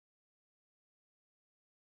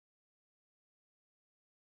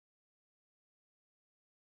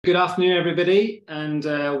Good afternoon, everybody, and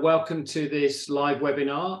welcome to this live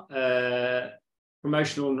webinar,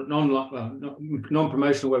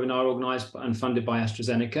 non-promotional webinar organised and funded by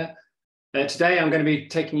AstraZeneca. Today, I'm going to be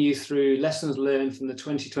taking you through lessons learned from the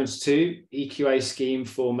 2022 EQA scheme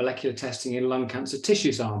for molecular testing in lung cancer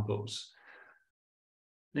tissue samples.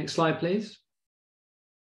 Next slide, please.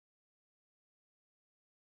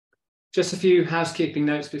 Just a few housekeeping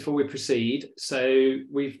notes before we proceed. So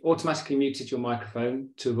we've automatically muted your microphone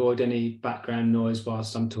to avoid any background noise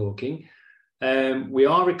whilst I'm talking. We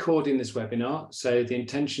are recording this webinar, so the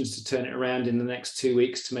intention is to turn it around in the next 2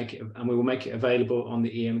 weeks to make it, and we will make it available on the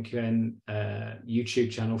EMQN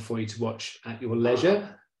YouTube channel for you to watch at your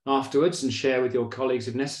leisure afterwards and share with your colleagues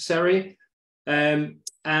if necessary.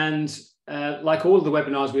 Like all of the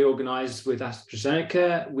webinars we organise with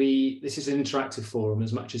AstraZeneca, this is an interactive forum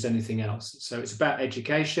as much as anything else. So it's about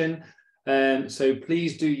education. So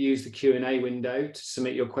please do use the Q&A window to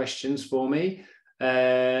submit your questions for me.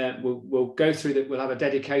 We'll go through that. We'll have a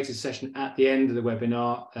dedicated session at the end of the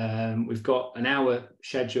webinar. We've got an hour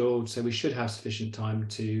scheduled, so we should have sufficient time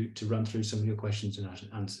to run through some of your questions and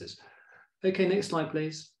answers. Okay, next slide,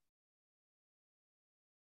 please.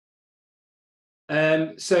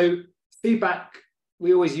 So feedback,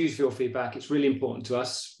 we always use your feedback. It's really important to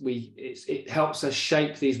us. It helps us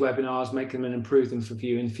shape these webinars, make them and improve them for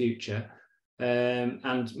you in the future.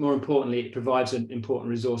 And more importantly, it provides an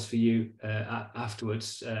important resource for you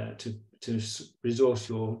afterwards to resource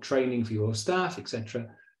your training for your staff, etc.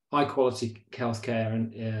 High quality healthcare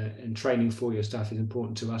and training for your staff is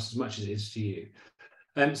important to us as much as it is to you.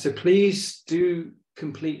 So please do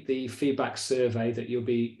complete the feedback survey that you'll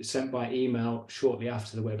be sent by email shortly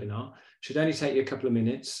after the webinar. Should only take you a couple of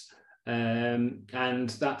minutes, and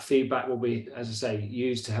that feedback will be, as I say,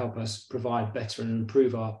 used to help us provide better and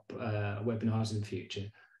improve our webinars in the future.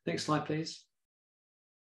 Next slide, please.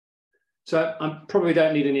 So I probably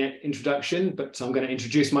don't need any introduction, but I'm going to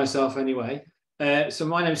introduce myself anyway. So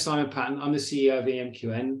my name is Simon Patton. I'm the CEO of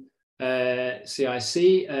EMQN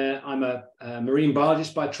CIC. I'm a marine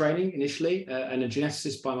biologist by training initially, and a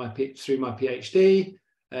geneticist through my PhD.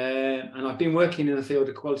 And I've been working in the field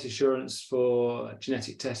of quality assurance for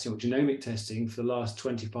genetic testing or genomic testing for the last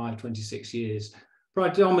 25, 26 years,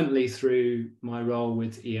 predominantly through my role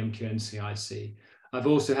with EMQN CIC. I've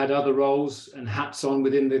also had other roles and hats on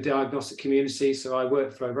within the diagnostic community. So I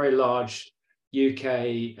work for a very large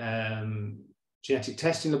UK genetic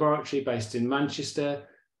testing laboratory based in Manchester.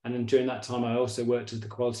 And then during that time, I also worked as the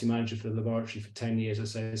quality manager for the laboratory for 10 years or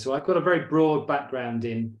so. So I've got a very broad background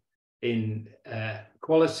in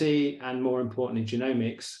quality and, more importantly,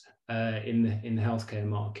 genomics in the healthcare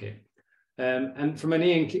market. And from an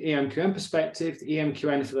EMQN perspective, the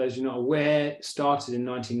EMQN, for those who are not aware, started in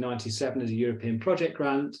 1997 as a European project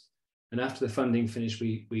grant. And after the funding finished,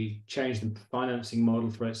 we changed the financing model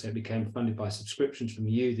for it, so it became funded by subscriptions from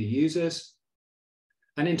you, the users.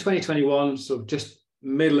 And in 2021, sort of just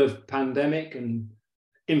middle of pandemic and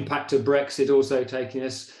impact of Brexit also taking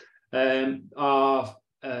us, our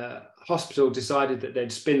hospital decided that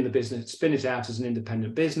they'd spin it out as an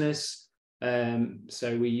independent business.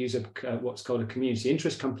 So we use what's called a community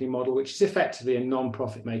interest company model, which is effectively a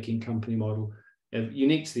non-profit making company model,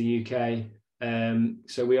 unique to the UK.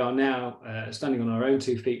 So we are now standing on our own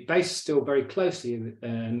 2 feet, based still very closely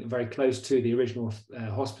and very close to the original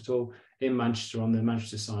hospital in Manchester on the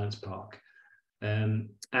Manchester Science Park. And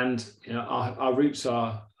you know, our roots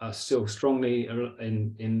are still strongly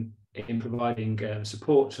in providing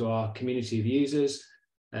support to our community of users,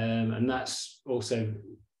 and that's also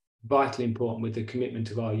vitally important with the commitment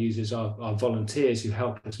of our users, our volunteers who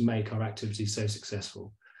help us make our activities so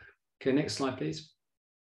successful. Okay, next slide, please.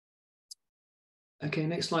 Okay,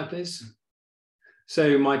 next slide, please.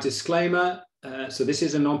 So my disclaimer. So this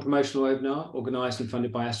is a non-promotional webinar organised and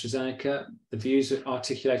funded by AstraZeneca. The views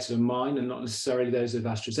articulated are mine and not necessarily those of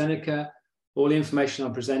AstraZeneca. All the information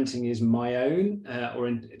I'm presenting is my own or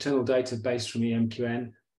internal data based from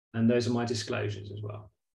EMQN, and those are my disclosures as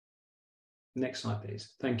well. Next slide,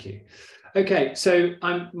 please. Thank you. Okay, so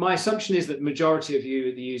my assumption is that the majority of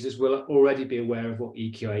you, the users, will already be aware of what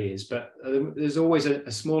EQA is, but there's always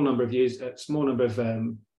a small number of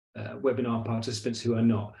webinar participants who are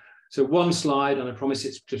not. So one slide, and I promise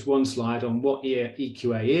it's just one slide, on what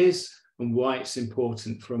EQA is and why it's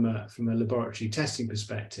important from a laboratory testing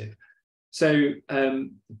perspective. So the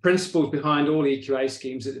principles behind all EQA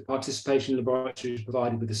schemes is that participation in laboratory is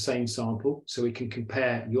provided with the same sample, so we can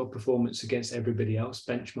compare your performance against everybody else,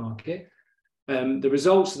 benchmark it. The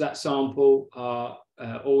results of that sample are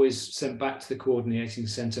always sent back to the coordinating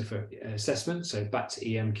centre for assessment, so back to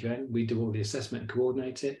EMQN. We do all the assessment and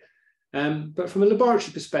coordinate it. But from a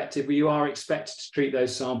laboratory perspective, you are expected to treat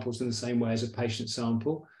those samples in the same way as a patient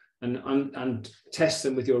sample and test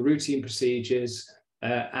them with your routine procedures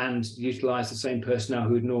and utilize the same personnel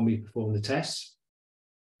who would normally perform the tests.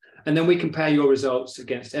 And then we compare your results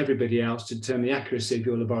against everybody else to determine the accuracy of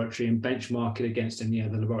your laboratory and benchmark it against any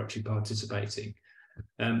other laboratory participating.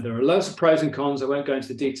 There are lots of pros and cons. I won't go into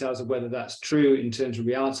the details of whether that's true in terms of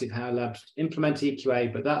reality of how labs implement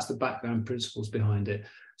EQA, but that's the background principles behind it.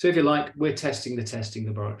 So if you like, we're testing the testing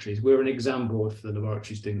laboratories. We're an exam board for the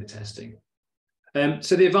laboratories doing the testing.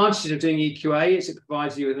 So the advantages of doing EQA is it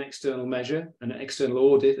provides you with an external measure, an external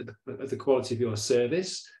audit of the quality of your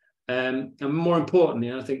service. And more importantly,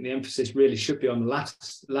 and I think the emphasis really should be on the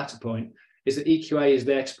latter point, is that EQA is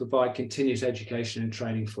there to provide continuous education and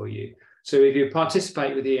training for you. So if you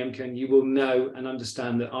participate with EMQN, you will know and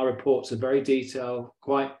understand that our reports are very detailed,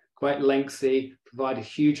 quite lengthy, provide a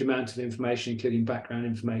huge amount of information, including background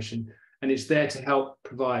information, and it's there to help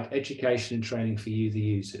provide education and training for you, the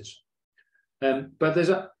users. But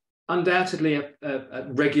there's undoubtedly a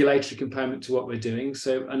regulatory component to what we're doing.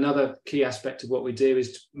 So another key aspect of what we do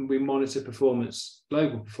is we monitor performance,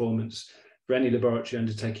 global performance, for any laboratory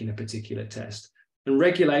undertaking a particular test. And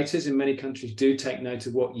regulators in many countries do take note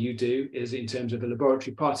of what you do is in terms of a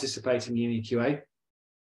laboratory participating in EQA.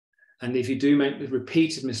 And if you do make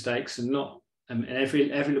repeated mistakes, and every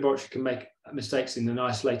laboratory can make mistakes in an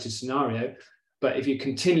isolated scenario, but if you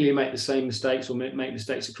continually make the same mistakes or make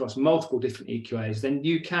mistakes across multiple different EQAs, then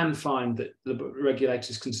you can find that the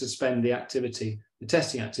regulators can suspend the activity, the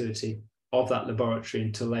testing activity of that laboratory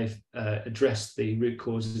until they've addressed the root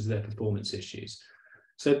causes of their performance issues.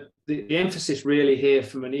 So the emphasis really here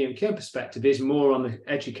from an EMQN perspective is more on the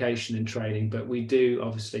education and training, but we do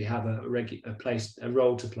obviously have a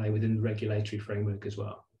role to play within the regulatory framework as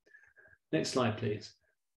well. Next slide, please.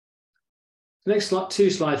 The next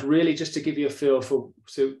two slides really just to give you a feel for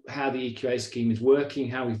how the EQA scheme is working,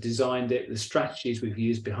 how we've designed it, the strategies we've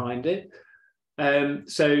used behind it.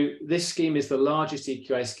 So this scheme is the largest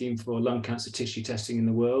EQA scheme for lung cancer tissue testing in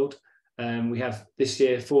the world. We have this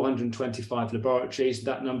year 425 laboratories.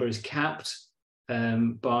 That number is capped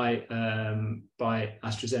by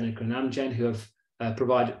AstraZeneca and Amgen, who have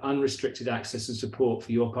provided unrestricted access and support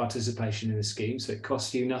for your participation in the scheme, so it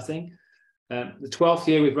costs you nothing. The 12th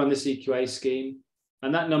year we've run this EQA scheme,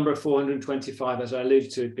 and that number of 425, as I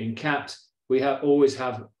alluded to, had been capped. We're always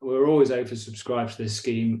oversubscribed to this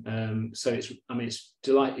scheme, so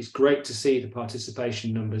it's great to see the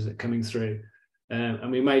participation numbers that are coming through.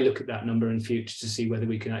 And we may look at that number in future to see whether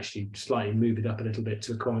we can actually slightly move it up a little bit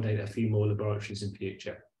to accommodate a few more laboratories in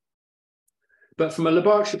future. But from a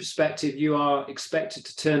laboratory perspective, you are expected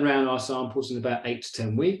to turn around our samples in about 8 to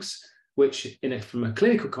 10 weeks, which from a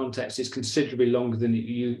clinical context is considerably longer than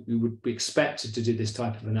you would be expected to do this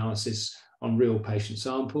type of analysis on real patient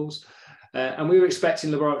samples. And we were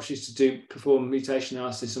expecting laboratories to perform mutation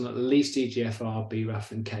analysis on at least EGFR,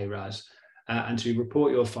 BRAF, and KRAS. And to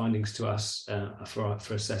report your findings to us for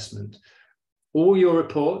assessment. All your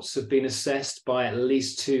reports have been assessed by at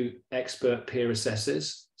least 2 expert peer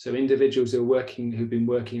assessors, so individuals who've been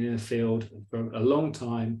working in the field for a long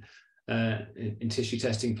time in tissue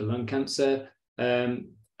testing for lung cancer.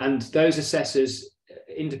 And those assessors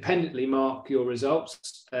independently mark your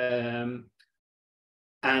results, and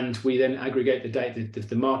we then aggregate the data,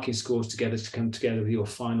 the marking scores together to come together with your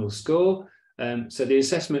final score. So the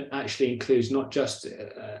assessment actually includes not just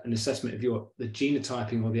an assessment of the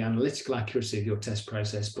genotyping or the analytical accuracy of your test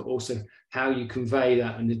process, but also how you convey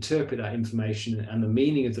that and interpret that information and the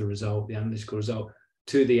meaning of the result, the analytical result,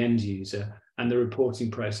 to the end user, and the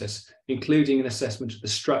reporting process, including an assessment of the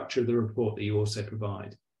structure of the report that you also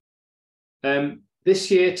provide.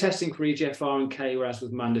 This year, testing for EGFR and KRAS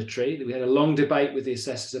was mandatory. We had a long debate with the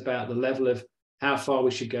assessors about the level of how far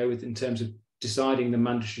we should go in terms of deciding the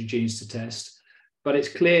mandatory genes to test. But it's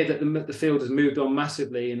clear that the field has moved on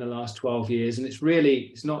massively in the last 12 years, and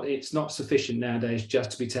it's not sufficient nowadays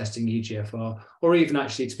just to be testing EGFR, or even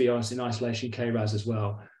actually, to be honest, in isolation KRAS as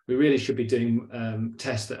well. We really should be doing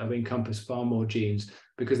tests that have encompassed far more genes,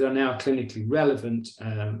 because they're now clinically relevant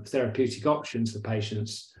therapeutic options for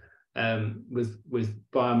patients with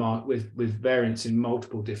variants in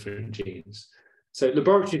multiple different genes. So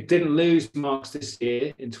laboratories didn't lose marks this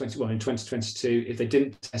year in 2022 if they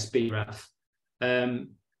didn't test BRAF.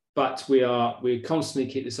 But we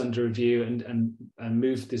constantly keep this under review and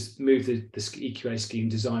move the EQA scheme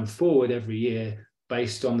design forward every year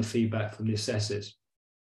based on the feedback from the assessors.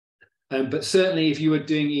 But certainly if you were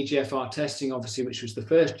doing EGFR testing, obviously, which was the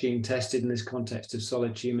first gene tested in this context of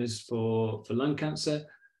solid tumours for lung cancer,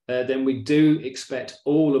 then we do expect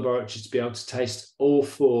all laboratories to be able to test all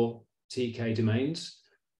 4 TK domains,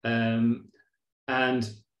 and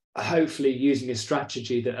hopefully using a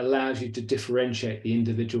strategy that allows you to differentiate the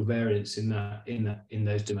individual variants in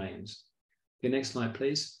those domains. Okay, next slide,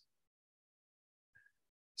 please.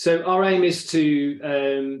 So our aim is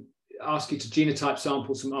to ask you to genotype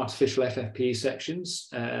samples from artificial FFPE sections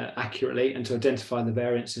accurately and to identify the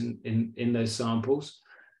variants in those samples.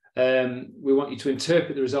 We want you to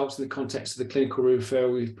interpret the results in the context of the clinical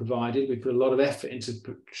referral we've provided. We put a lot of effort into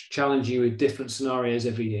challenging you with different scenarios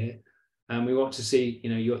every year. And we want to see,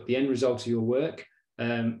 the end result of your work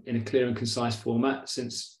in a clear and concise format,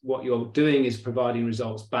 since what you're doing is providing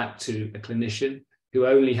results back to a clinician who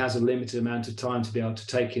only has a limited amount of time to be able to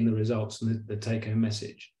take in the results and the take-home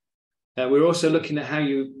message. We're also looking at how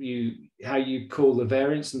you call the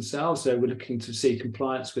variants themselves. So we're looking to see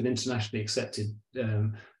compliance with internationally accepted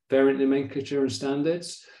variant nomenclature and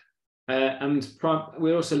standards. And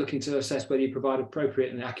we're also looking to assess whether you provide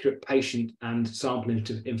appropriate and accurate patient and sample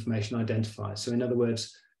information identifiers. So in other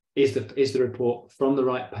words, is the report from the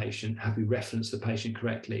right patient? Have we referenced the patient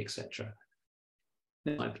correctly, etc.?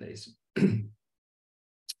 Next slide, please.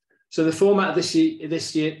 So the format of this year,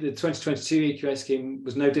 the 2022 EQA scheme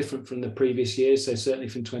was no different from the previous years, so certainly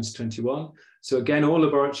from 2021. So again, all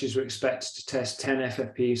laboratories were expected to test 10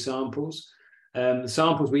 FFPE samples. The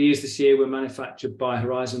samples we used this year were manufactured by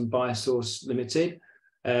Horizon Biosource Limited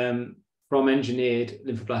from engineered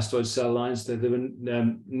lymphoblastoid cell lines. There were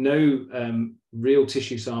no real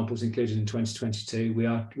tissue samples included in 2022.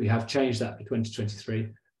 We have changed that for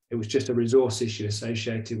 2023. It was just a resource issue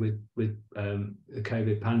associated with the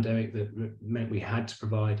COVID pandemic that meant we had to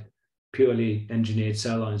provide purely engineered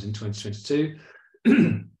cell lines in 2022.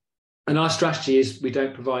 And our strategy is we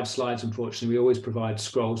don't provide slides, unfortunately. We always provide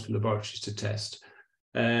scrolls for laboratories to test.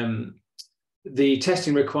 The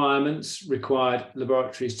testing requirements required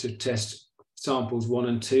laboratories to test samples 1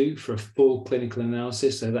 and 2 for a full clinical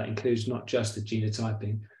analysis. So that includes not just the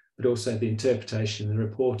genotyping, but also the interpretation and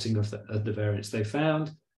reporting of the variants they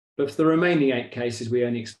found. But for the remaining 8 cases, we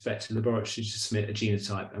only expected laboratories to submit a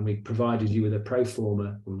genotype, and we provided you with a pro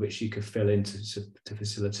forma in which you could fill in to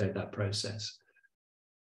facilitate that process.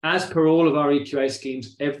 As per all of our EQA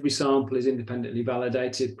schemes, every sample is independently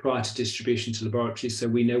validated prior to distribution to laboratories, so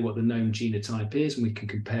we know what the known genotype is, and we can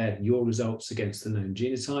compare your results against the known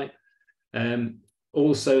genotype.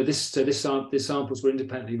 Also, the samples were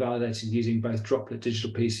independently validated using both droplet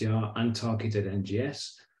digital PCR and targeted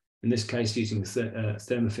NGS. In this case, using the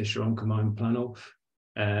Thermo Fisher Oncomine panel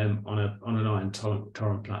on an iron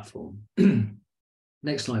torrent platform.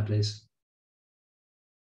 Next slide, please.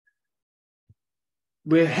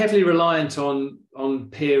 We're heavily reliant on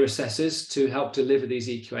peer assessors to help deliver these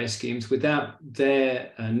EQA schemes. Without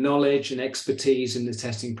their knowledge and expertise in the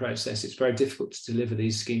testing process, it's very difficult to deliver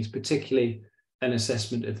these schemes, particularly an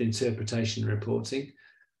assessment of the interpretation and reporting.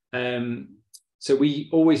 So we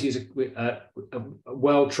always use a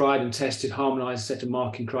well-tried and tested, harmonized set of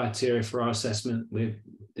marking criteria for our assessment.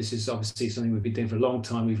 This is obviously something we've been doing for a long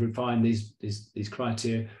time. We've refined these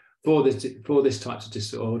criteria for this types of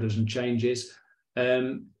disorders and changes.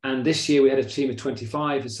 And this year we had a team of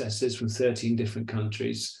 25 assessors from 13 different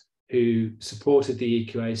countries who supported the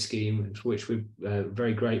EQA scheme, for which we're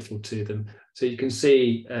very grateful to them. So you can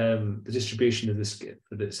see the distribution of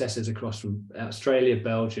the assessors across from Australia,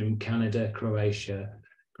 Belgium, Canada, Croatia,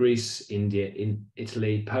 Greece, India,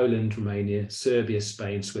 Italy, Poland, Romania, Serbia,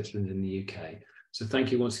 Spain, Switzerland, and the UK. So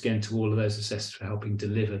thank you once again to all of those assessors for helping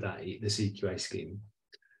deliver this EQA scheme.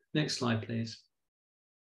 Next slide, please.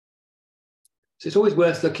 So it's always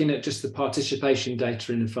worth looking at just the participation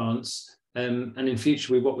data in advance. And in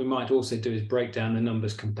future, what we might also do is break down the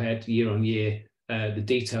numbers compared to year on year, the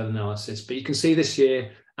detailed analysis. But you can see this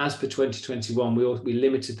year, as per 2021, we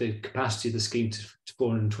limited the capacity of the scheme to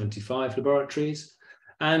 425 laboratories.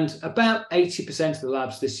 And about 80% of the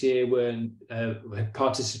labs this year had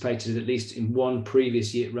participated at least in one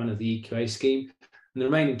previous year run of the EQA scheme. And the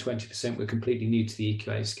remaining 20% were completely new to the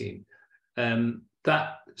EQA scheme.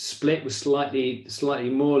 That split was slightly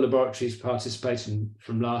more laboratories participating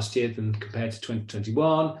from last year than compared to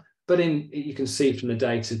 2021. But you can see from the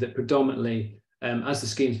data that predominantly, as the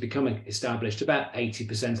schemes become established, about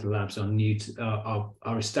 80% of the labs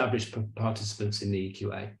are established participants in the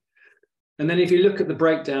EQA. And then if you look at the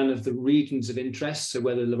breakdown of the regions of interest, so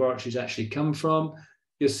where the laboratories actually come from,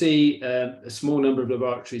 you'll see a small number of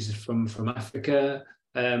laboratories from Africa.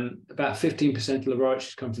 About 15% of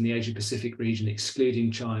laboratories come from the Asia Pacific region,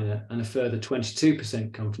 excluding China, and a further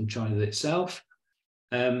 22% come from China itself.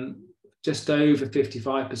 Just over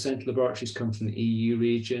 55% of laboratories come from the EU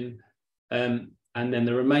region. And then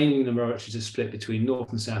the remaining laboratories are split between North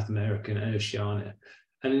and South America and Oceania.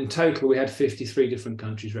 And in total, we had 53 different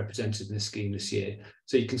countries represented in this scheme this year.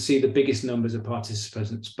 So you can see the biggest numbers of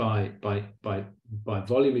participants by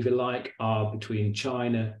volume, if you like, are between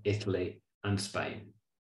China, Italy, and Spain.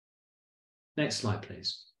 Next slide,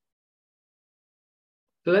 please.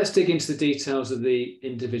 So let's dig into the details of the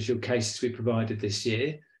individual cases we provided this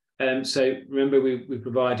year. So remember, we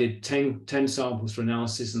provided 10 samples for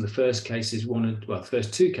analysis, and the first cases,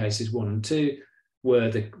 first two cases, 1 and 2,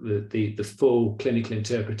 were the full clinical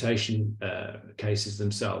interpretation cases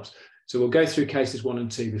themselves. So we'll go through cases 1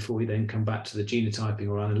 and 2 before we then come back to the genotyping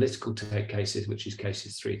or analytical cases, which is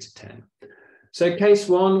cases 3 to 10. So case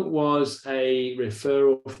 1 was a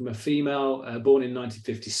referral from a female born in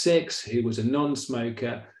 1956 who was a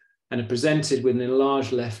non-smoker and had presented with an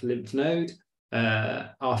enlarged left lymph node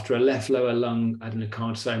after a left lower lung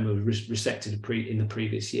adenocarcinoma was resected in the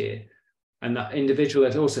previous year. And that individual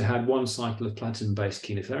had also had 1 cycle of platinum-based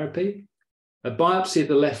chemotherapy. A biopsy of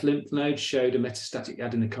the left lymph node showed a metastatic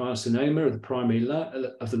adenocarcinoma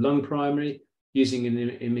of the lung primary using an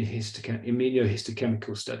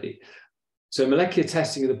immunohistochemical study. So molecular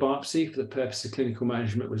testing of the biopsy for the purpose of clinical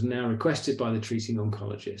management was now requested by the treating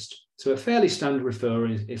oncologist. So a fairly standard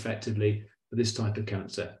referral, effectively, for this type of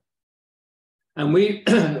cancer. And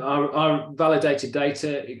our validated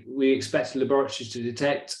data, we expect laboratories to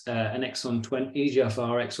detect an exon 20,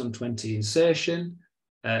 EGFR exon 20 insertion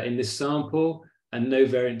in this sample, and no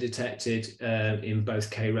variant detected in both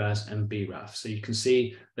KRAS and BRAF. So you can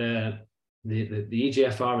see the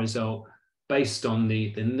EGFR result based on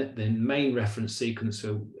the main reference sequence.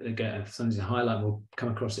 So again, something to highlight, we'll come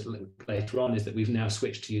across it later on, is that we've now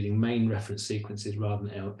switched to using main reference sequences rather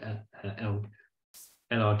than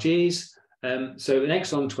LRGs. So an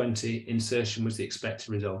exon 20 insertion was the expected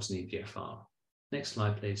result in EGFR. Next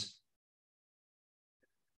slide, please.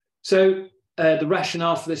 So the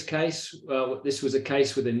rationale for this case, well, this was a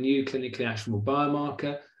case with a new clinically actionable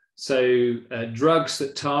biomarker. So drugs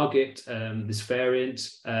that target this variant,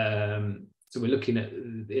 so we're looking at,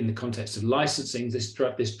 in the context of licensing,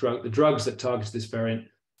 the drugs that target this variant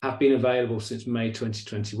have been available since May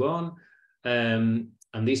 2021.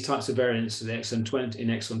 And these types of variants of the exon 20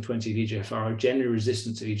 of EGFR are generally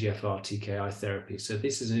resistant to EGFR TKI therapy. So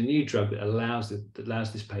this is a new drug that allows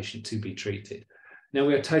this patient to be treated. Now,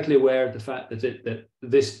 we are totally aware of the fact that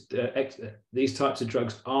these types of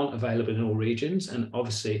drugs aren't available in all regions, and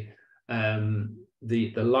obviously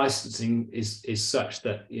the licensing is such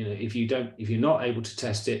that, you know, if you're not able to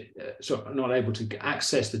test it, not able to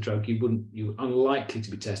access the drug, you're unlikely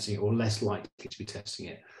to be testing it, or less likely to be testing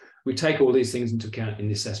it. We take all these things into account in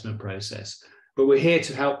the assessment process, but we're here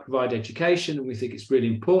to help provide education, and we think it's really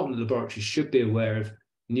important that laboratories should be aware of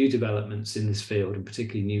new developments in this field, and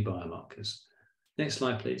particularly new biomarkers. Next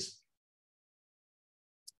slide, please.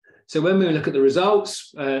 So when we look at the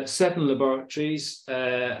results, 7 laboratories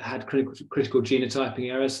had critical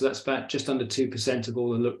genotyping errors, so that's about just under 2% of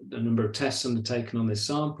all the number of tests undertaken on this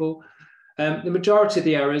sample. The majority of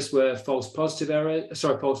the errors were false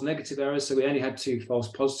negative errors. So we only had 2 false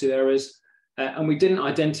positive errors, and we didn't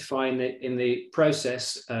identify in the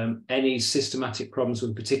process any systematic problems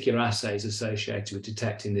with particular assays associated with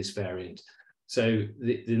detecting this variant. So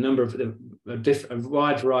the number of a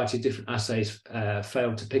wide variety of different assays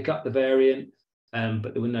failed to pick up the variant,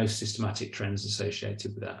 but there were no systematic trends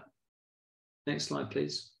associated with that. Next slide,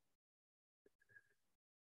 please.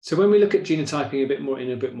 So when we look at genotyping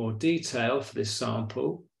in a bit more detail for this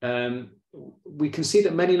sample, we can see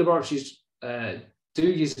that many laboratories do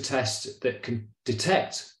use a test that can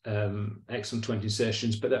detect exon 20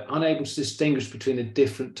 insertions, but they're unable to distinguish between the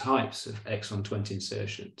different types of exon 20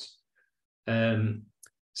 insertions.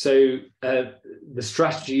 So the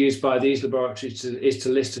strategy used by these laboratories is to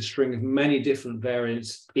list a string of many different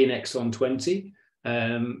variants in exon 20.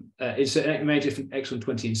 It's many different exon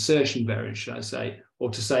 20 insertion variants, should I say, or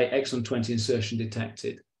to say exon 20 insertion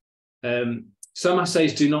detected. Some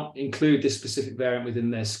assays do not include this specific variant within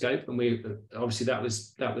their scope, and we obviously that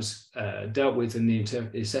was dealt with in the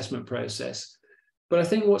assessment process. But I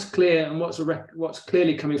think what's clear and what's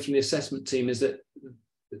clearly coming from the assessment team is that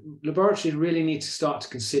laboratories really need to start to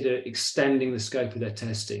consider extending the scope of their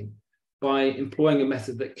testing by employing a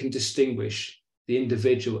method that can distinguish the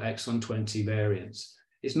individual exon 20 variants.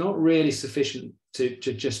 It's not really sufficient to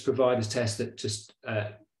just provide a test that just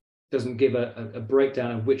doesn't give a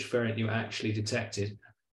breakdown of which variant you actually detected.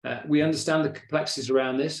 We understand the complexities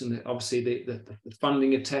around this, and obviously the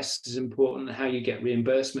funding of tests is important, how you get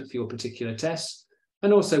reimbursement for your particular tests,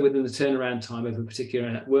 and also within the turnaround time of a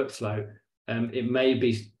particular workflow. It may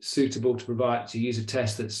be suitable to use a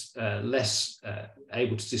test that's less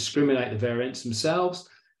able to discriminate the variants themselves,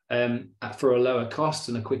 for a lower cost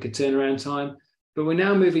and a quicker turnaround time. But we're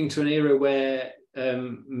now moving to an era where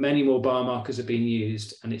many more biomarkers are being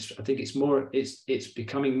used, and I think it's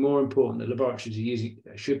becoming more important that laboratories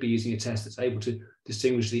should be using a test that's able to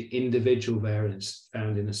distinguish the individual variants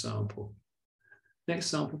found in a sample. Next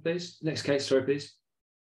sample, please. Next case, sorry, please.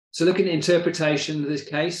 So looking at interpretation of this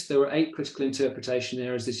case, there were 8 critical interpretation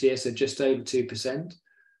errors this year, so just over 2%.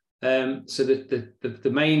 So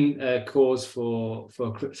the main cause for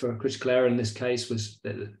a critical error in this case was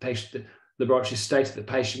that the laboratory stated the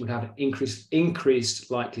patient would have an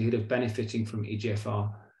increased likelihood of benefiting from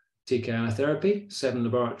EGFR TKI therapy, 7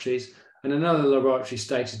 laboratories, and another laboratory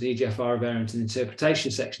stated the EGFR variant in the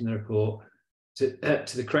interpretation section of the report to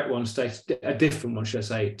the correct one stated, a different one, should I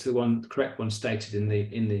say, to the correct one stated in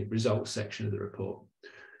the results section of the report.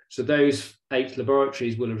 So those 8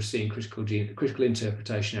 laboratories will have seen critical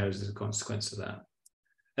interpretation errors as a consequence of that.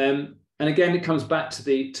 And again, it comes back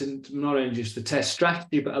to not only just the test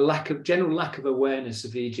strategy, but a general lack of awareness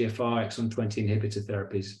of EGFR exon 20 inhibitor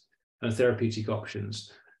therapies and therapeutic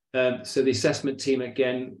options. So the assessment team,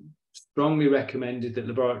 again, strongly recommended that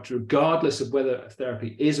laboratories, regardless of whether a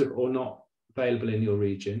therapy is or not available in your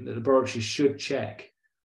region, that laboratories should check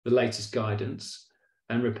the latest guidance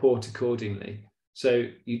and report accordingly. So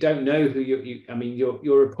you don't know who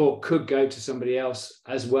your report could go to somebody else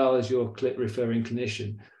as well as your referring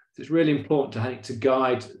clinician. So it's really important to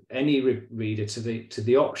guide any reader to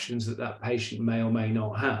the options that patient may or may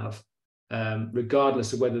not have,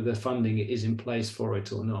 regardless of whether the funding is in place for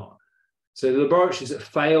it or not. So the laboratories that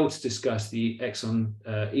failed to discuss the EGFR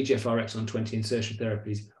exon 20 insertion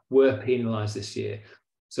therapies were penalised this year.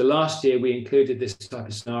 So last year we included this type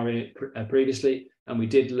of scenario previously, and we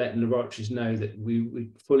did let laboratories know that we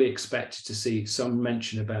fully expected to see some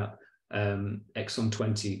mention about exon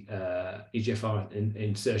 20 EGFR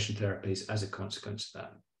insertion therapies as a consequence of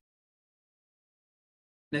that.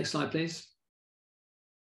 Next slide, please.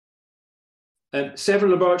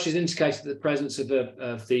 Several laboratories indicated that the presence of the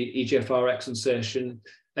EGFR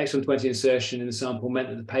exon 20 insertion in the sample meant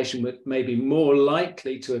that the patient may be more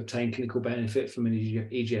likely to obtain clinical benefit from an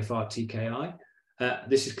EGFR TKI.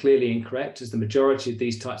 This is clearly incorrect, as the majority of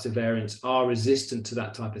these types of variants are resistant to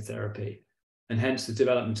that type of therapy, and hence the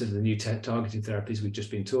development of the new targeted therapies we've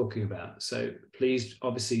just been talking about. So please,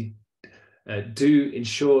 obviously, do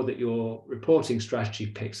ensure that your reporting strategy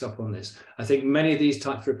picks up on this. I think many of these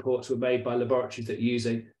types of reports were made by laboratories that use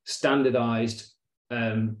a standardized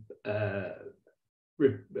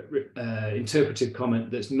interpretive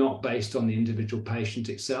comment that's not based on the individual patient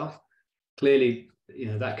itself. Clearly,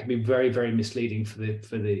 that can be very, very misleading for the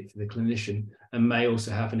clinician, and may also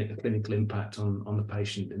have a clinical impact on the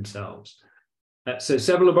patient themselves. So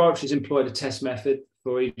several laboratories employed a test method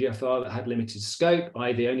for EGFR that had limited scope,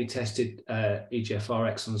 i.e. they only tested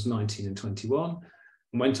EGFR exons 19 and 21,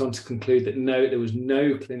 and went on to conclude that there was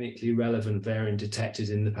no clinically relevant variant detected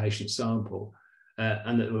in the patient sample,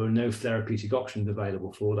 and that there were no therapeutic options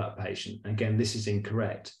available for that patient. Again, this is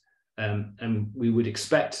incorrect. And we would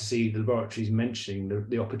expect to see the laboratories mentioning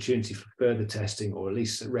the opportunity for further testing, or at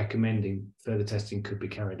least recommending further testing could be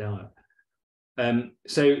carried out.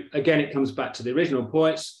 So again, it comes back to the original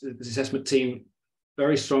points. The assessment team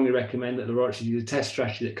very strongly recommend that the laboratories use a test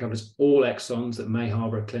strategy that covers all exons that may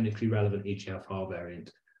harbour a clinically relevant EGFR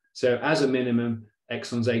variant. So as a minimum,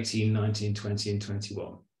 exons 18, 19, 20, and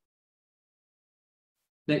 21.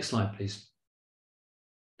 Next slide, please.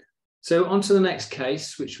 So on to the next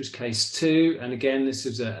case, which was case 2. And again, this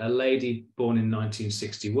is a lady born in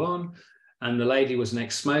 1961. And the lady was an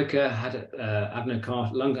ex-smoker, had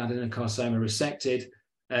lung adenocarcinoma resected,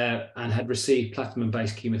 and had received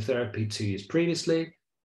platinum-based chemotherapy 2 years previously.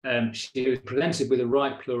 She was presented with a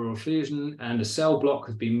right pleural effusion, and a cell block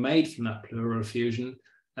has been made from that pleural effusion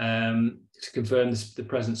to confirm the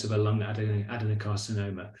presence of a lung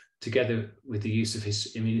adenocarcinoma, together with the use of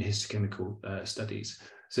immunohistochemical studies.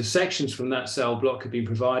 So sections from that cell block have been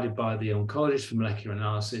provided by the oncologist for molecular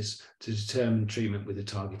analysis to determine treatment with a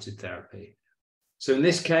targeted therapy. So in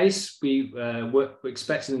this case, we were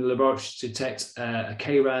expecting the laboratory to detect a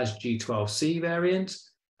KRAS G12C variant,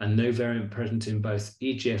 and no variant present in both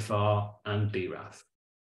EGFR and BRAF.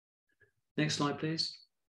 Next slide, please.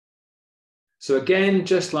 So again,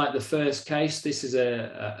 just like the first case, this is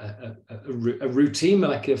a routine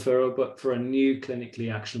molecular referral, but for a new clinically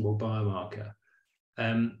actionable biomarker.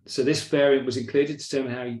 So this variant was included to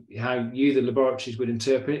determine how the laboratories would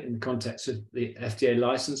interpret it in the context of the FDA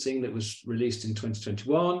licensing that was released in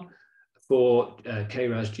 2021 for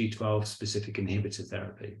KRAS G12 specific inhibitor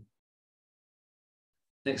therapy.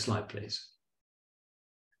 Next slide, please.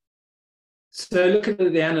 So looking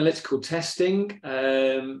at the analytical testing,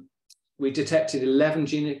 we detected 11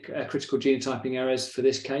 critical genotyping errors for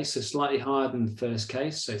this case, so slightly higher than the first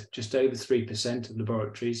case, so just over 3% of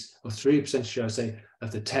laboratories, or 3%, should I say,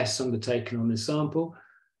 of the tests undertaken on this sample.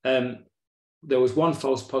 There was one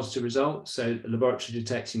false positive result, so a laboratory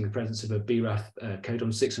detecting the presence of a BRAF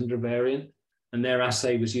codon 600 variant, and their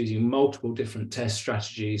assay was using multiple different test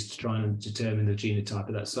strategies to try and determine the genotype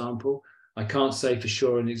of that sample. I can't say for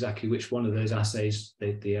sure in exactly which one of those assays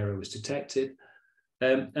the error was detected.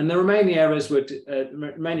 And the remaining errors were,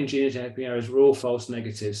 remaining genotyping errors were all false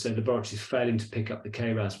negatives, so laboratories failing to pick up the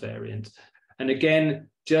KRAS variant. And again,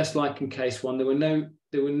 just like in case one, there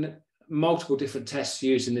were multiple different tests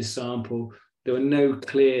used in this sample. There were no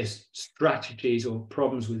clear strategies or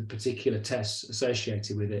problems with particular tests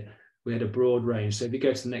associated with it. We had a broad range. So if you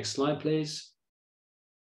go to the next slide, please.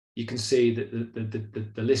 You can see that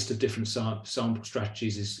the list of different sample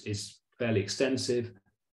strategies is fairly extensive.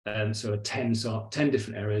 So 10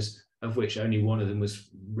 different errors, of which only one of them was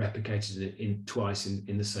replicated twice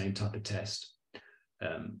in the same type of test.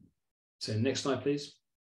 So next slide, please.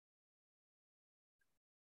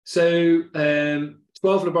 So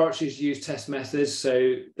 12 laboratories used test methods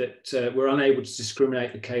so that were unable to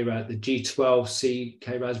discriminate the G12C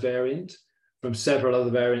KRAS variant from several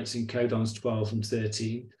other variants in codons 12 and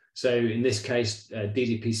 13. So in this case,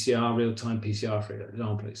 ddPCR, real-time PCR, for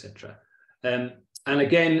example, etc. And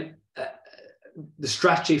again, the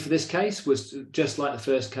strategy for this case was just like the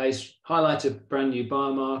first case, highlight a brand new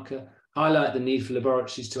biomarker, highlight the need for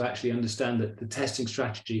laboratories to actually understand that the testing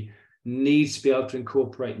strategy needs to be able to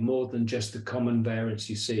incorporate more than just the common variants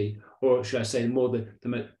you see, or should I say more the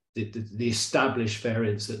established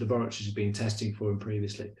variants that laboratories have been testing for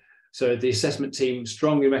previously. So the assessment team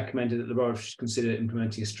strongly recommended that laboratories consider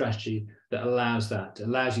implementing a strategy that allows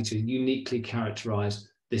you to uniquely characterize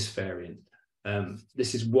this variant.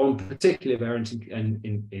 This is one particular variant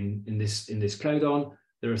in this codon.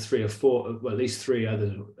 There are 3 or 4, well, at least 3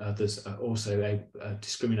 others are also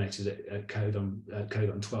discriminated at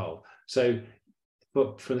codon 12. So,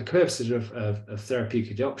 but for the purposes of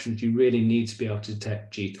therapeutic options, you really need to be able to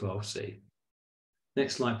detect G12C.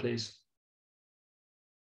 Next slide, please.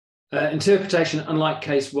 Interpretation, unlike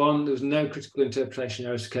case 1, there was no critical interpretation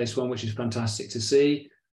errors for case 1, which is fantastic to see.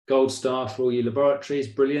 Gold star for all your laboratories,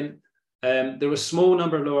 brilliant. There were a small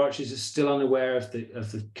number of laboratories that are still unaware of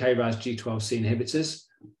the KRAS G12C inhibitors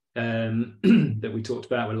that we talked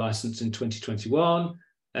about were licensed in 2021.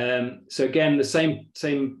 So again, the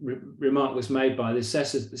same remark was made by the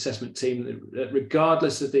assessment team that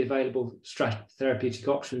regardless of the available therapeutic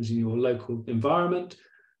options in your local environment,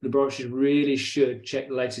 laboratories really should check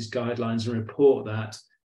the latest guidelines and report that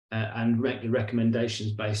and make the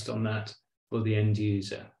recommendations based on that for the end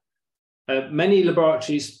user. Many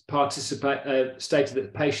laboratories stated that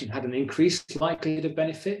the patient had an increased likelihood of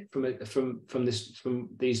benefit from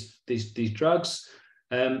these drugs,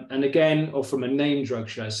 and again, or from a named drug,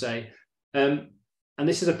 should I say. And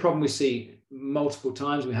this is a problem we see multiple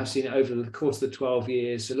times. We have seen it over the course of the 12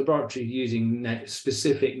 years. So laboratories using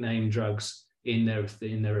specific named drugs in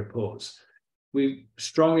their reports. We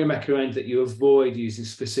strongly recommend that you avoid using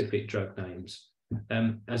specific drug names,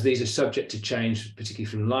 as these are subject to change, particularly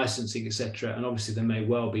from licensing, etc. And obviously there may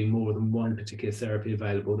well be more than one particular therapy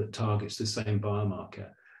available that targets the same biomarker.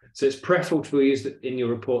 So it's preferable to use in your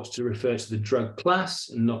reports to refer to the drug class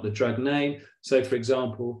and not the drug name. So for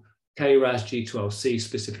example, KRAS G12C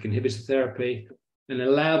specific inhibitor therapy, and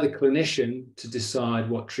allow the clinician to decide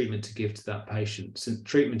what treatment to give to that patient. Since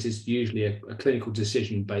treatment is usually a clinical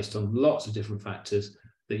decision based on lots of different factors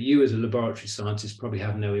that you as a laboratory scientist probably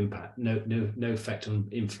have no impact, no effect on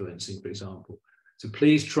influencing, for example. So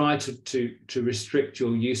please try to restrict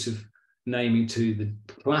your use of naming to the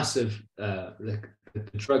class of the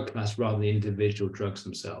drug class rather than the individual drugs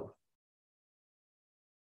themselves.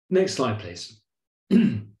 Next slide, please.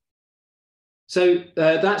 So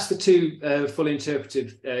that's the 2 fully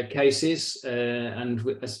interpretive cases, and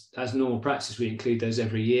as normal practice, we include those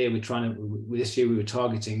every year. We're trying to, this year we were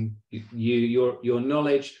targeting your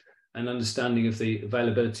knowledge and understanding of the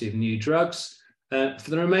availability of new drugs. For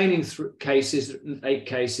the remaining cases, 8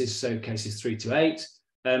 cases, so cases 3 to 8,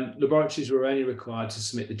 laboratories were only required to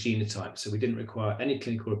submit the genotype, so we didn't require any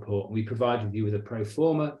clinical report. We provided you with a pro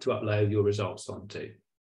forma to upload your results onto.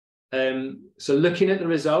 So looking at the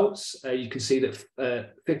results, you can see that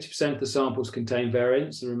 50% of the samples contain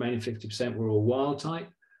variants. The remaining 50% were all wild type.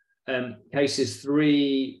 Cases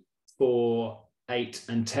 3, 4, 8,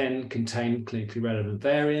 and 10 contain clinically relevant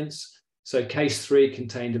variants. So case 3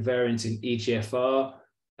 contained a variant in EGFR,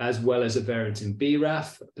 as well as a variant in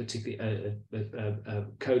BRAF, particularly a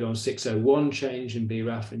codon 601 change in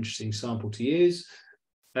BRAF, interesting sample to use.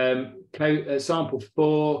 Sample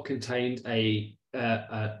 4 contained a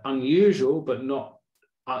unusual, but not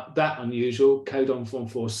that unusual, codon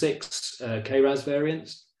 146 KRAS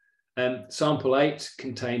variant. Sample 8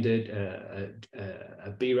 contained a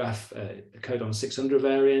BRAF codon 600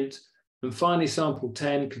 variant. And finally, sample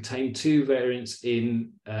 10 contained 2 variants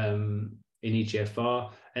in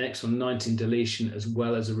EGFR, an exon 19 deletion, as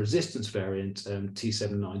well as a resistance variant,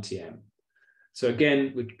 T790M. So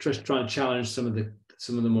again, we're just trying to challenge some of the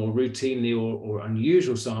more routinely or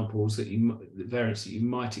unusual samples the variants that you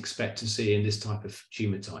might expect to see in this type of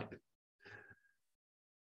tumor type.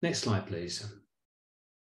 Next slide, please.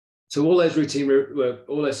 So all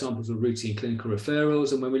those samples were routine clinical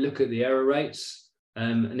referrals, and when we look at the error rates,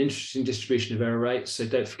 an interesting distribution of error rates. So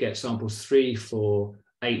don't forget, samples 3, 4,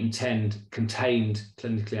 8, and 10 contained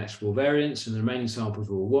clinically actionable variants, and the remaining samples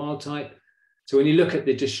were wild type. So when you look at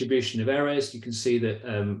the distribution of errors, you can see that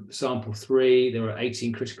sample 3, there were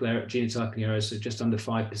 18 critical genotyping errors, so just under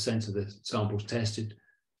 5% of the samples tested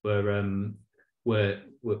were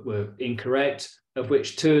incorrect, of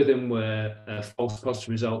which 2 of them were false positive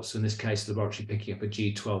results, in this case the laboratory picking up a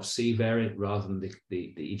G12C variant rather than the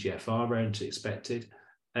EGFR variant expected.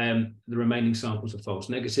 The remaining samples are false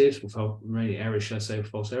negatives, remaining errors, should I say,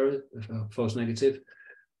 false negative.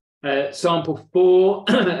 Sample 4,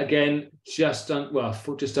 again, just over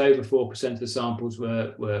 4% of the samples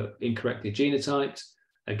were incorrectly genotyped.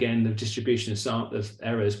 Again, the distribution of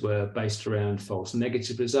errors were based around false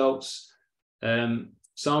negative results.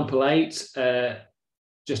 Sample 8,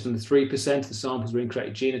 just under 3% of the samples were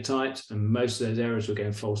incorrectly genotyped, and most of those errors were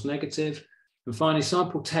again false negative. And finally,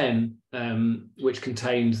 sample 10, which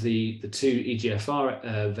contained the 2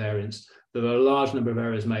 EGFR variants, there were a large number of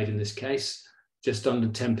errors made in this case. Just under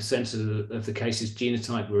 10% of the cases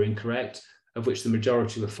genotype were incorrect, of which the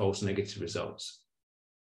majority were false negative results.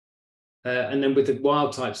 And then with the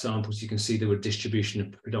wild type samples, you can see there were distribution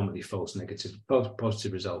of predominantly false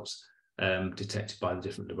positive results detected by the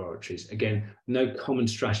different laboratories. Again, no common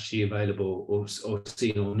strategy available or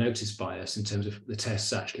seen or noticed by us in terms of the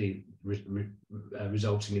tests actually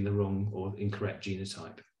resulting in the wrong or incorrect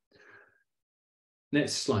genotype.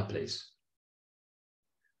 Next slide, please.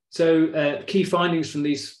 So key findings from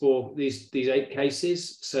these 8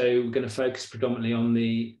 cases. So we're going to focus predominantly on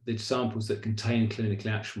the samples that contain clinically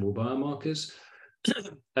actionable biomarkers.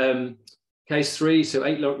 Case 3, so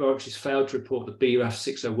 8 laboratories failed to report the BRAF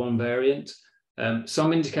 601 variant.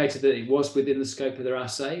 Some indicated that it was within the scope of their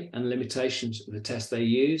assay and limitations of the test they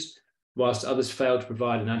used, whilst others failed to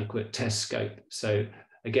provide an adequate test scope. So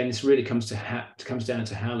again, this really comes down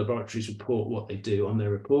to how laboratories report what they do on their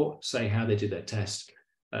report, say how they do their test.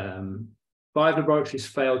 5 laboratories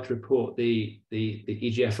failed to report the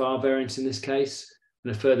EGFR variant in this case,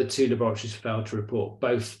 and a further 2 laboratories failed to report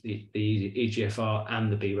both the EGFR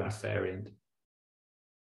and the BRAF variant.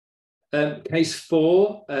 Case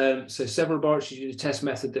 4, so several laboratories used a test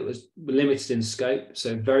method that was limited in scope,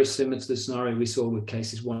 so very similar to the scenario we saw with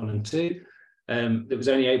cases 1 and 2. That was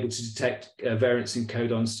only able to detect variants in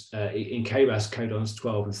codons in KRAS codons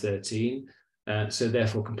 12 and 13. So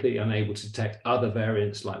therefore completely unable to detect other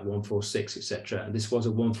variants like 146, etc. And this was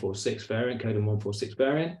a 146 variant, codon 146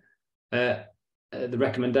 variant. The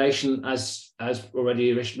recommendation, as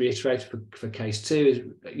already reiterated for case 2, is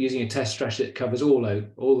using a test strategy that covers all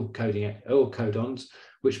codons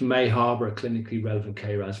which may harbour a clinically relevant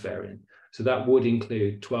KRAS variant. So that would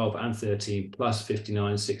include 12 and 13 plus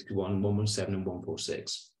 59, 61, 117, and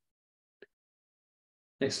 146.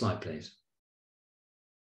 Next slide, please.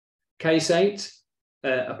 Case 8,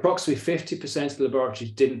 approximately 50% of the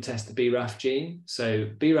laboratories didn't test the BRAF gene. So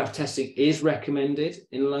BRAF testing is recommended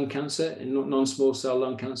in lung cancer, in non-small cell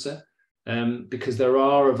lung cancer, because there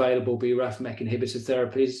are available BRAF MEK inhibitor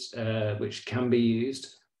therapies which can be used,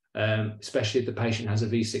 especially if the patient has a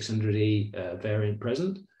V600E variant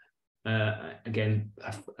present. Again,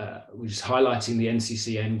 we're just highlighting the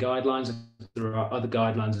NCCN guidelines. There are other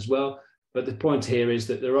guidelines as well. But the point here is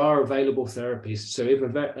that there are available therapies. So if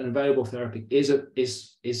an available therapy is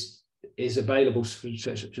available, to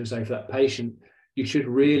say, for that patient, you should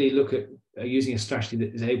really look at using a strategy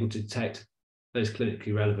that is able to detect those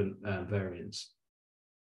clinically relevant variants.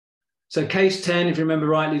 So case 10, if you remember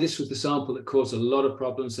rightly, this was the sample that caused a lot of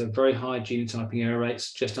problems. So very high genotyping error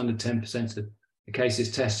rates, just under 10% of the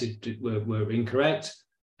cases tested were incorrect.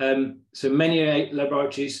 So many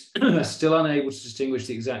laboratories are still unable to distinguish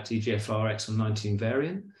the exact EGFR exon 19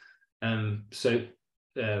 variant. So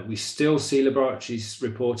we still see laboratories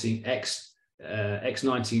reporting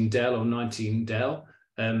X19del or 19del,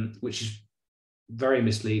 which is very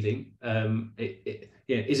misleading.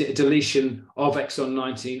 Is it a deletion of exon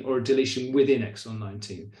 19 or a deletion within exon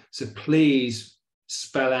 19? So please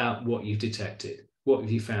spell out what you've detected. What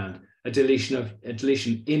have you found? A deletion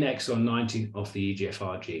in exon 19 of the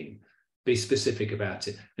EGFR gene. Be specific about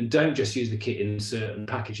it, and don't just use the kit insert and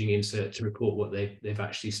packaging insert to report what they've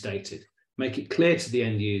actually stated. Make it clear to the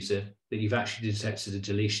end user that you've actually detected a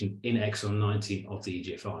deletion in exon 19 of the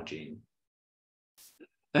EGFR gene.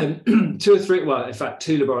 Two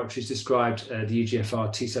laboratories described the EGFR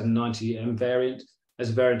T790M variant as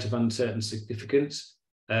a variant of uncertain significance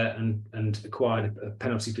and acquired a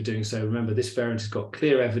penalty for doing so. Remember, this variant has got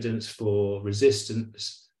clear evidence for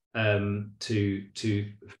resistance to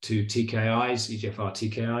TKIs, EGFR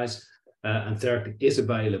TKIs, and therapy is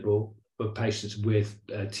available for patients with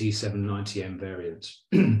T790M variants.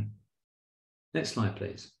 Next slide,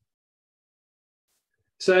 please.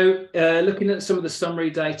 So looking at some of the summary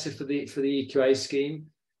data for the EQA scheme,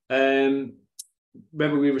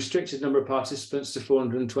 remember we restricted the number of participants to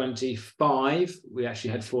 425. We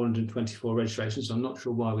actually had 424 registrations, so I'm not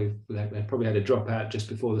sure why we probably had a dropout just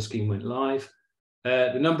before the scheme went live.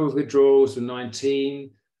 The number of withdrawals were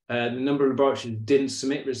 19. The number of laboratories that didn't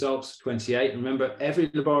submit results, 28. And remember,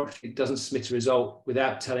 every laboratory doesn't submit a result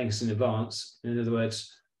without telling us in advance. In other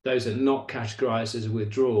words, those that are not categorized as a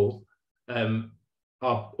withdrawal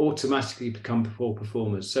are automatically become poor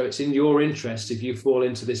performers. So it's in your interest, if you fall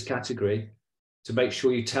into this category, to make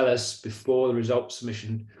sure you tell us before the result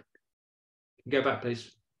submission. Go back, please.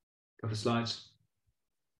 A couple of slides.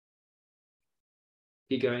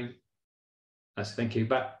 Keep going. Thank you.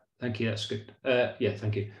 Back. Thank you. That's good. Yeah,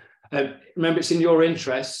 thank you. Remember, it's in your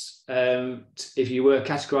interests, if you were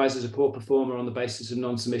categorized as a poor performer on the basis of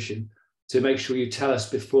non-submission, to make sure you tell us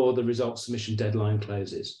before the result submission deadline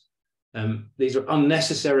closes. These are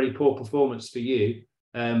unnecessarily poor performance for you.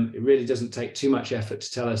 It really doesn't take too much effort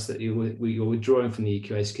to tell us that you're withdrawing from the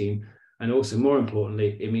EQA scheme. And also, more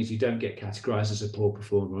importantly, it means you don't get categorized as a poor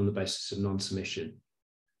performer on the basis of non-submission.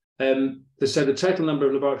 So the total number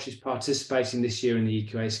of laboratories participating this year in the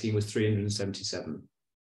EQA scheme was 377.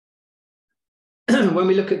 When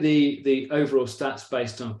we look at the overall stats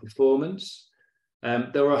based on performance,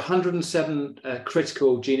 there were 107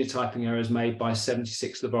 critical genotyping errors made by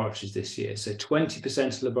 76 laboratories this year. So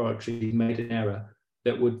 20% of laboratories made an error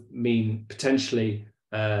that would mean potentially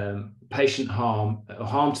patient harm or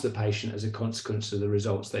harm to the patient as a consequence of the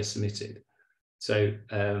results they submitted. So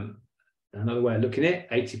another way of looking at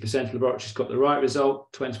it, 80% of laboratories got the right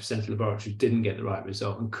result, 20% of laboratories didn't get the right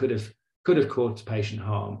result and could have caused patient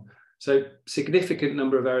harm. So significant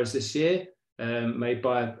number of errors this year made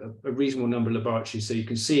by a reasonable number of laboratories. So you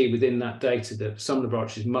can see within that data that some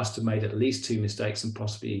laboratories must have made at least 2 mistakes and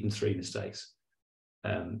possibly even 3 mistakes.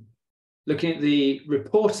 Looking at the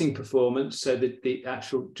reporting performance, so the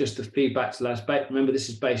actual, just the feedback to labs, remember this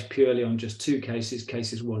is based purely on just 2 cases,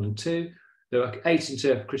 cases 1 and 2. There are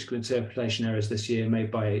 8 critical interpretation errors this year made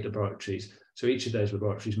by 8 laboratories. So each of those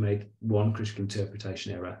laboratories made 1 critical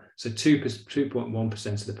interpretation error. So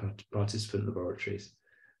 2.1% of the participant laboratories.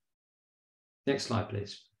 Next slide,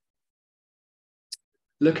 please.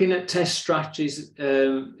 Looking at test strategies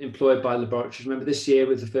employed by laboratories. Remember, this year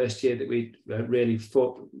was the first year that we really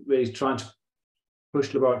trying to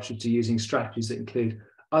push laboratories to using strategies that include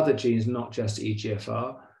other genes, not just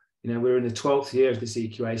EGFR. You know, we're in the 12th year of this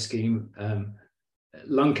EQA scheme.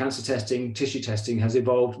 Lung cancer testing, tissue testing has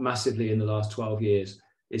evolved massively in the last 12 years.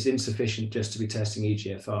 It's insufficient just to be testing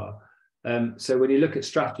EGFR. So when you look at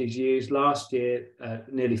strategies used last year,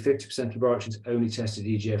 nearly 50% of laboratories only tested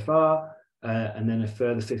EGFR, and then a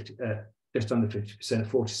further just under 50%,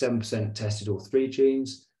 47% tested all 3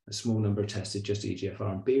 genes. A small number tested just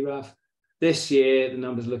EGFR and BRAF. This year, the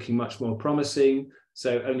numbers are looking much more promising.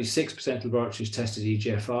 So only 6% of laboratories tested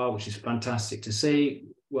EGFR, which is fantastic to see.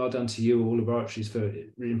 Well done to you, all laboratories, for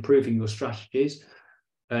improving your strategies.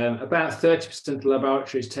 About 30% of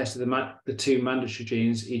laboratories tested the 2 mandatory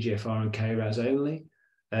genes, EGFR and KRAS only.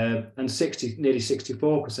 And nearly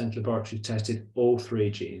 64% of laboratories tested all 3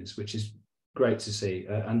 genes, which is great to see.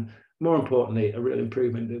 And more importantly, a real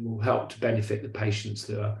improvement that will help to benefit the patients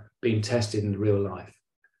that are being tested in real life.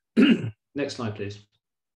 Next slide, please.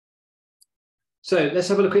 So let's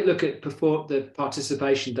have a quick look at the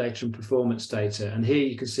participation data and performance data. And here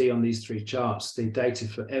you can see on these 3 charts, the data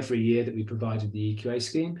for every year that we provided the EQA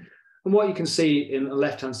scheme. And what you can see in the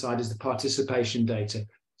left-hand side is the participation data.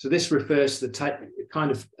 So this refers to it kind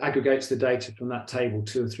of aggregates the data from that table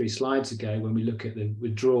 2 or 3 slides ago when we look at the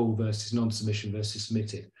withdrawal versus non-submission versus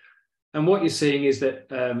submitted. And what you're seeing is that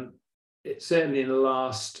certainly in the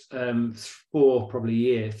last 4 or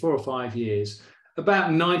 5 years,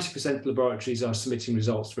 about 90% of laboratories are submitting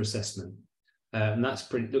results for assessment. And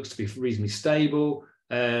that's looks to be reasonably stable.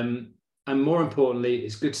 And more importantly,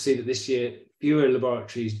 it's good to see that this year, fewer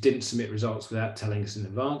laboratories didn't submit results without telling us in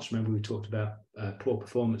advance. Remember, we talked about poor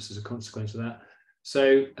performance as a consequence of that.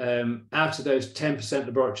 So out of those 10%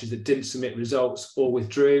 laboratories that didn't submit results or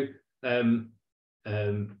withdrew,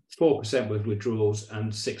 4% were withdrawals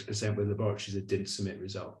and 6% were laboratories that didn't submit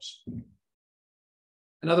results.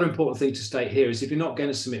 Another important thing to state here is if you're not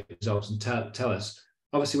going to submit results and tell us,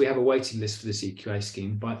 obviously we have a waiting list for this EQA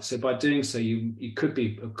scheme. So by doing so, you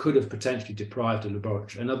could have potentially deprived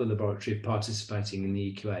another laboratory of participating in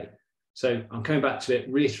the EQA. So I'm coming back to it,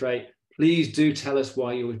 reiterate, please do tell us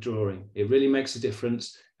why you're withdrawing. It really makes a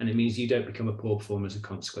difference, and it means you don't become a poor performer as a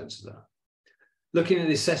consequence of that. Looking at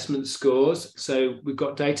the assessment scores, so we've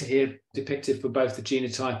got data here depicted for both the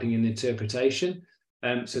genotyping and the interpretation.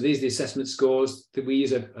 So these are the assessment scores that we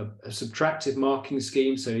use a subtractive marking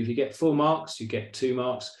scheme. So if you get 4 marks, you get 2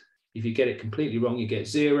 marks. If you get it completely wrong, you get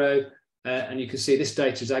 0. And you can see this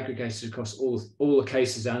data is aggregated across all the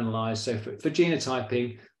cases analysed. So for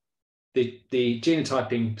genotyping, the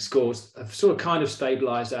genotyping scores have sort of kind of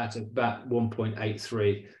stabilised at about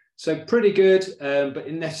 1.83. So pretty good,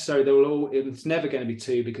 but necessarily it's never going to be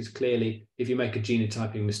 2, because clearly if you make a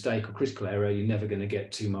genotyping mistake or critical error, you're never going to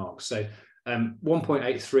get 2 marks. So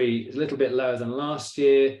 1.83 is a little bit lower than last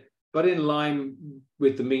year, but in line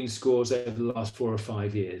with the mean scores over the last 4 or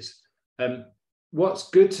 5 years. What's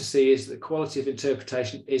good to see is that the quality of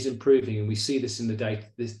interpretation is improving, and we see this in the data,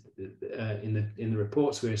 in the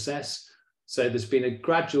reports we assess. So there's been a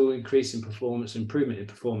gradual increase in performance, improvement in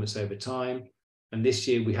performance over time. And this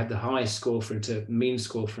year we had the highest score for mean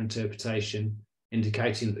score for interpretation,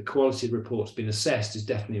 indicating that the quality of reports being assessed is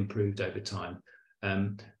definitely improved over time.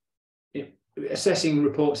 Assessing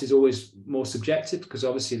reports is always more subjective, because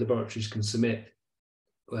obviously laboratories can submit,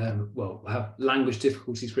 have language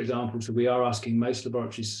difficulties, for example. So we are asking most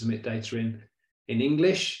laboratories to submit data in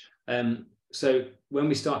English. So when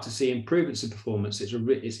we start to see improvements in performance,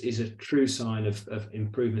 it's a true sign of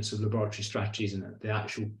improvements of laboratory strategies and the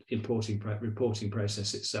actual reporting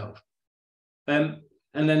process itself. And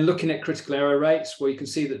then looking at critical error rates, well, you can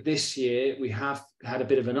see that this year we have had a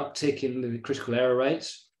bit of an uptick in the critical error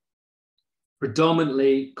rates,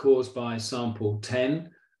 predominantly caused by sample 10.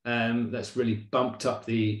 That's really bumped up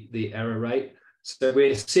the error rate. So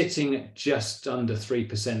we're sitting at just under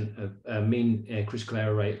 3% of mean critical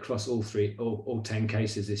error rate across all 10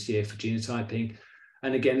 cases this year for genotyping,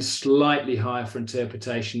 and again slightly higher for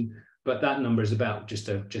interpretation, but that number is about just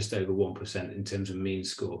over 1% in terms of mean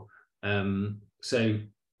score. So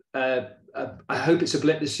I hope it's a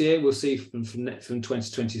blip this year. We'll see from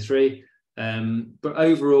 2023. But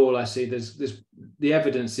overall, I see the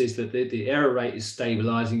evidence is that the error rate is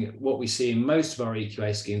stabilising at what we see in most of our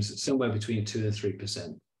EQA schemes, at somewhere between 2 and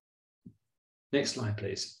 3%. Next slide,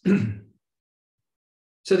 please.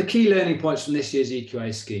 So the key learning points from this year's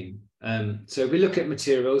EQA scheme. So if we look at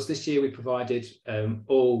materials, this year we provided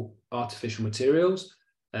all artificial materials,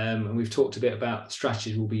 and we've talked a bit about the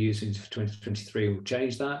strategies we'll be using for 2023. We'll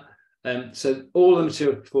change that. So all the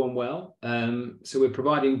materials perform well. So we're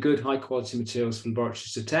providing good high quality materials for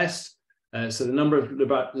laboratories to test. So the number of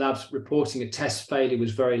labs reporting a test failure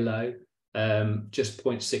was very low, just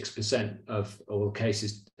 0.6% of all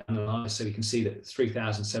cases analysed. So we can see that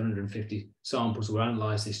 3,750 samples were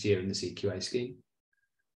analysed this year in this EQA scheme.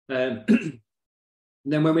 Then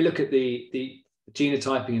when we look at the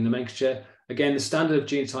genotyping and nomenclature, again, the standard of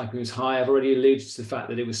genotyping was high. I've already alluded to the fact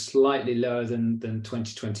that it was slightly lower than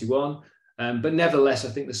 2021. But nevertheless, I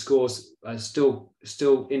think the scores still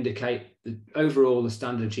indicate that overall the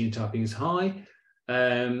standard of genotyping is high.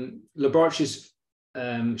 Laboratories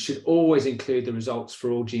should always include the results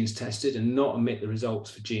for all genes tested and not omit the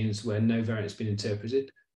results for genes where no variant has been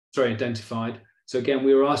identified. So again,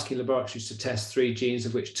 we were asking laboratories to test 3 genes,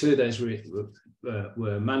 of which 2 of those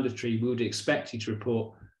were mandatory. We would expect you to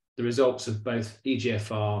report the results of both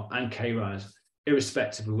EGFR and KRAS,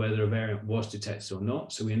 irrespective of whether a variant was detected or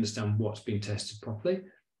not, so we understand what's been tested properly.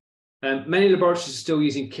 Many laboratories are still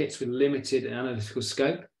using kits with limited analytical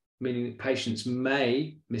scope, meaning that patients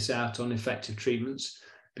may miss out on effective treatments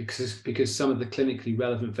because some of the clinically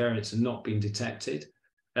relevant variants are not being detected.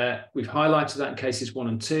 We've highlighted that in cases 1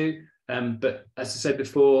 and 2, but as I said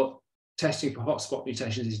before, testing for hotspot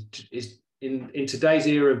mutations is in today's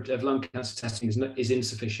era of lung cancer testing is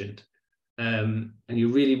insufficient. And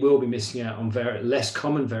you really will be missing out on less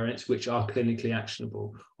common variants which are clinically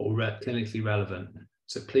actionable or clinically relevant.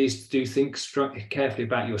 So please do think carefully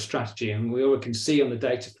about your strategy. And we all can see on the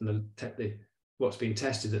data from what's being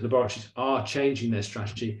tested that laboratories are changing their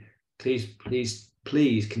strategy,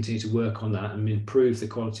 please continue to work on that and improve the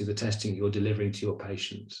quality of the testing you're delivering to your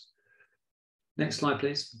patients. Next slide,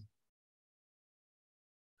 please.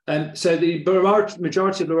 So the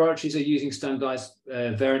majority of laboratories are using standardized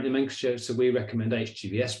variant nomenclature, so we recommend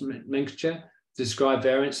HGVS nomenclature to describe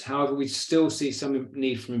variants. However, we still see some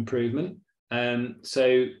need for improvement.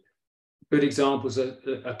 So good examples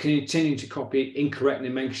are continuing to copy incorrect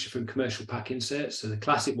nomenclature from commercial pack inserts. So the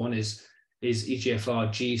classic one is EGFR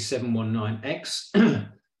G719X.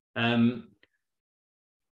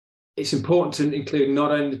 It's important to include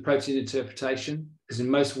not only the protein interpretation, because in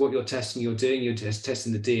most of what you're testing, you're just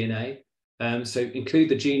testing the DNA. So include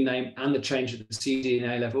the gene name and the change at the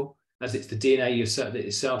cDNA level, as it's the DNA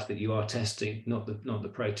itself that you are testing, not the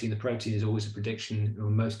protein. The protein is always a prediction,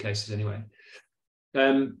 in most cases anyway.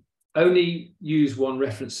 Only use one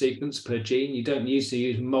reference sequence per gene. You don't need to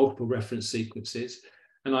use multiple reference sequences.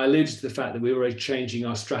 And I alluded to the fact that we were changing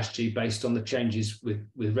our strategy based on the changes with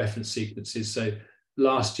reference sequences. So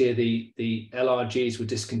last year, the LRGs were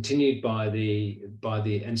discontinued by the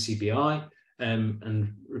NCBI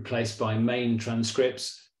and replaced by main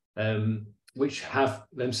transcripts, which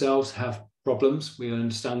themselves have problems. We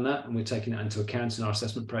understand that, and we're taking that into account in our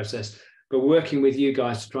assessment process. But working with you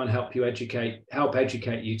guys to try and help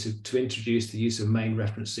educate you to introduce the use of main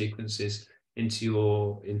reference sequences into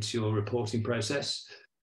your reporting process.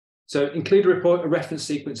 So include a reference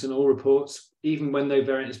sequence in all reports, even when no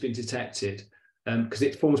variant has been detected, because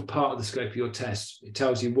it forms part of the scope of your test. It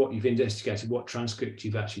tells you what you've investigated, what transcript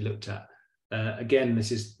you've actually looked at. Again,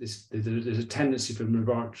 there's a tendency for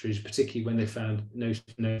laboratories, particularly when they found no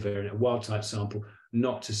variant, a wild type sample,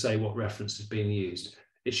 not to say what reference is being used.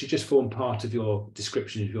 It should just form part of your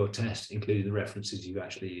description of your test, including the references you've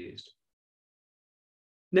actually used.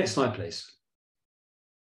 Next slide, please.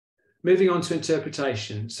 Moving on to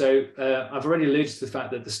interpretation. So I've already alluded to the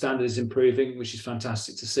fact that the standard is improving, which is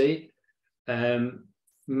fantastic to see.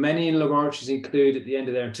 Many laboratories include at the end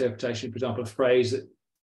of their interpretation, for example, a phrase that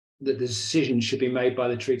the decision should be made by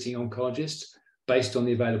the treating oncologist based on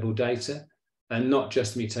the available data and not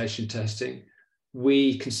just mutation testing.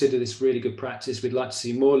 We consider this really good practice. We'd like to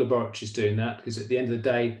see more laboratories doing that, because at the end of the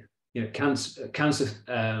day, cancer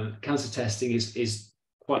testing is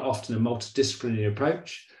quite often a multidisciplinary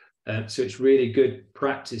approach. So it's really good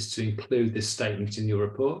practice to include this statement in your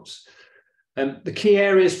reports. The key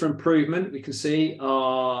areas for improvement we can see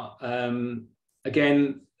are,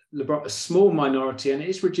 again, a small minority, and it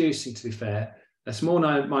is reducing, to be fair, a small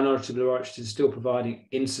minority of laboratories is still providing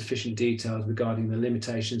insufficient details regarding the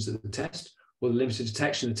limitations of the test or the limited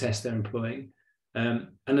detection of the test they're employing. And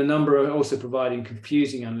a number are also providing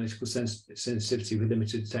confusing analytical sensitivity with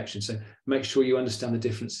limited detection. So make sure you understand the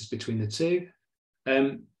differences between the two.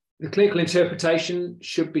 The clinical interpretation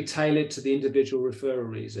should be tailored to the individual referral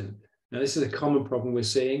reason. Now, this is a common problem we're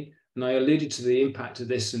seeing, and I alluded to the impact of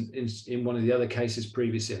this in one of the other cases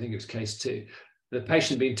previously. I think it was case 2. The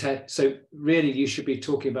patient being tested. So really, you should be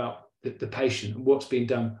talking about the patient and what's being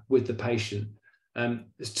done with the patient.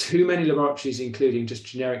 There's too many laboratories including just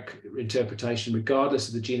generic interpretation, regardless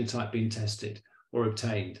of the genotype being tested or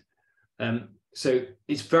obtained. So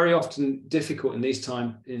it's very often difficult in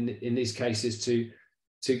these cases to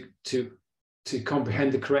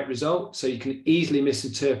comprehend the correct result. So you can easily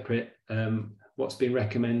misinterpret what's been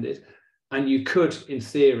recommended, and you could, in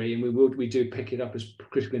theory, and we do pick it up as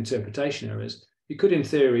critical interpretation errors, you could, in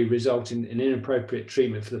theory, result in an inappropriate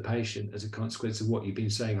treatment for the patient as a consequence of what you've been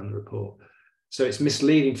saying on the report. So it's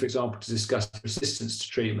misleading, for example, to discuss resistance to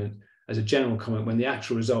treatment as a general comment when the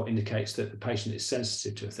actual result indicates that the patient is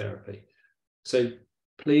sensitive to a therapy. So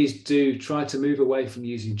please do try to move away from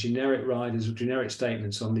using generic riders or generic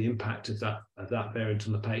statements on the impact of that variant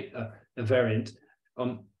on the variant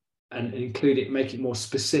and include it, make it more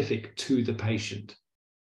specific to the patient.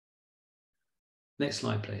 Next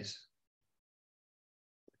slide, please.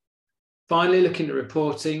 Finally, looking at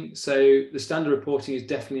reporting. So the standard reporting is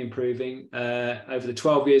definitely improving. Over the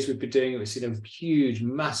 12 years we've been doing it, we've seen a huge,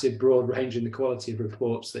 massive, broad range in the quality of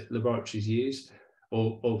reports that laboratories use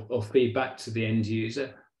or feedback to the end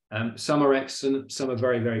user. Some are excellent, some are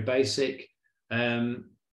very, very basic.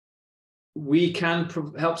 We can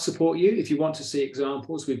help support you if you want to see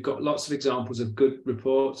examples. We've got lots of examples of good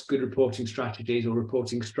reports, good reporting strategies or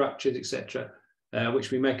reporting structures, etc.,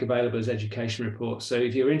 which we make available as education reports. So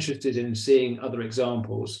if you're interested in seeing other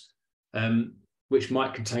examples, which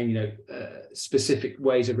might contain, specific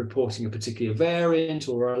ways of reporting a particular variant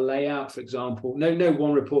or a layout, for example, no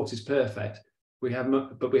one report is perfect.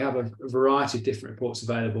 But we have a variety of different reports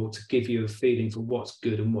available to give you a feeling for what's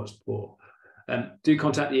good and what's poor. Do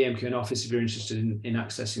contact the EMQN office if you're interested in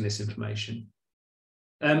accessing this information.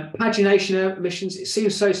 Pagination omissions, it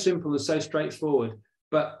seems so simple and so straightforward,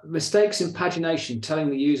 but mistakes in pagination, telling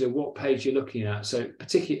the user what page you're looking at, so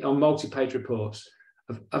particularly on multi-page reports,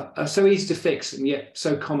 are so easy to fix and yet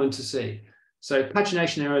so common to see. So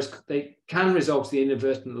pagination errors, they can result in the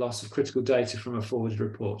inadvertent loss of critical data from a forwarded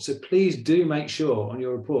report. So please do make sure on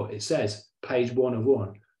your report it says page 1 of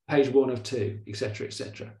 1, page 1 of 2, etc.,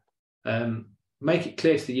 etc. Make it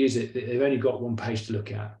clear to the user that they've only got one page to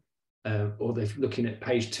look at, or they're looking at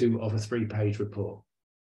page 2 of a 3-page report.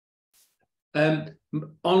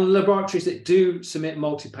 On laboratories that do submit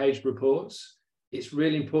multi-page reports, it's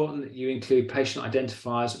really important that you include patient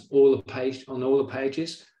identifiers on all the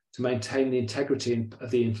pages to maintain the integrity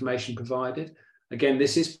of the information provided. Again,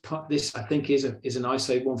 this I think is an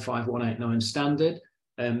ISO 15189 standard,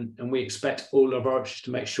 and we expect all laboratories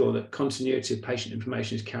to make sure that continuity of patient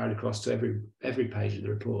information is carried across to every page of the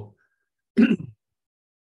report.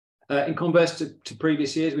 In converse to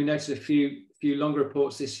previous years, we noticed a few longer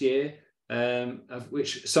reports this year, of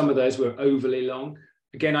which some of those were overly long.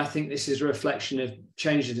 Again, I think this is a reflection of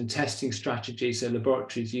changes in testing strategies, so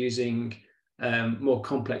laboratories using more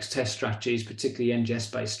complex test strategies, particularly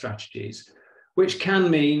NGS-based strategies, which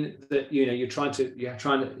can mean that you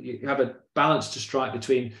have a balance to strike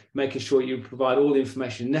between making sure you provide all the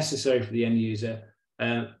information necessary for the end user,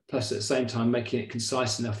 plus at the same time making it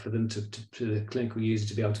concise enough for them to the clinical user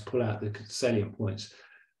to be able to pull out the salient points.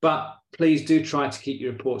 But please do try to keep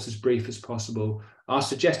your reports as brief as possible. Our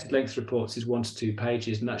suggested length reports is 1 to 2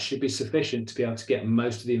 pages, and that should be sufficient to be able to get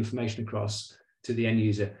most of the information across to the end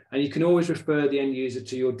user. And you can always refer the end user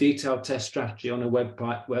to your detailed test strategy on a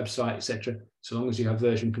website, etc., so long as you have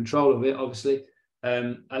version control of it, obviously,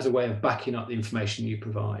 as a way of backing up the information you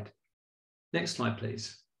provide. Next slide,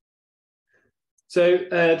 please. So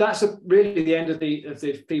that's really the end of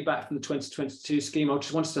the feedback from the 2022 scheme. I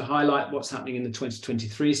just wanted to highlight what's happening in the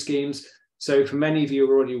 2023 schemes. So for many of you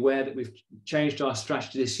are already aware that we've changed our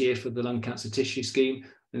strategy this year for the lung cancer tissue scheme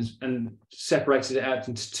and separated it out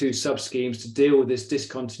into 2 sub-schemes to deal with this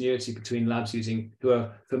discontinuity between labs who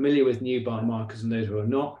are familiar with new biomarkers and those who are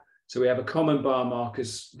not. So we have a common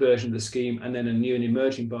biomarkers version of the scheme and then a new and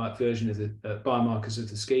emerging version of the biomarkers of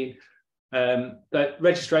the scheme. But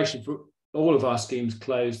registration for all of our schemes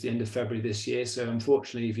closed the end of February this year. So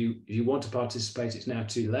unfortunately, if you want to participate, it's now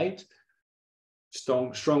too late.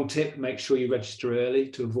 Strong tip, make sure you register early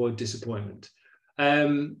to avoid disappointment.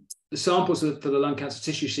 The samples for the lung cancer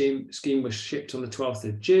tissue scheme were shipped on the 12th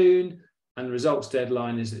of June, and the results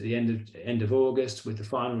deadline is at the end of August, with the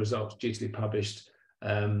final results due to be published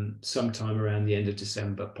sometime around the end of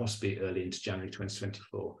December, possibly early into January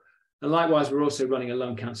 2024. And likewise, we're also running a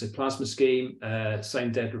lung cancer plasma scheme,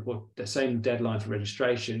 same deadline for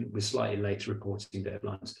registration with slightly later reporting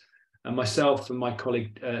deadlines. And myself and my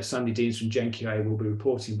colleague Sandy Deans from GenQA will be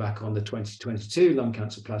reporting back on the 2022 lung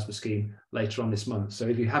cancer plasma scheme later on this month. So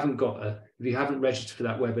if you haven't registered for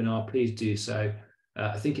that webinar, please do so.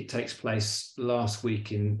 I think it takes place last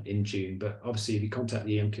week in June, but obviously if you contact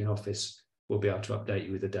the EMQN office, we'll be able to update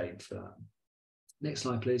you with the date for that. Next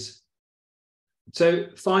slide, please. So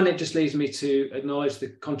finally, it just leaves me to acknowledge the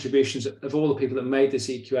contributions of all the people that made this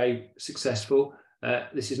EQA successful.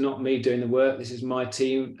 This is not me doing the work. This is my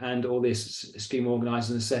team and all the scheme organisers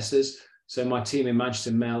and assessors. So my team in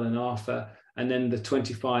Manchester, Mel and Arthur, and then the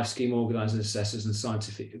 25 scheme organisers, assessors and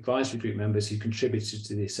scientific advisory group members who contributed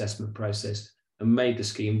to the assessment process and made the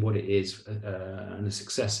scheme what it is and the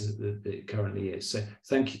success that it currently is. So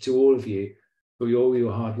thank you to all of you for all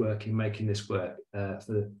your hard work in making this work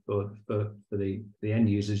for the end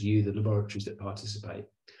users, the laboratories that participate.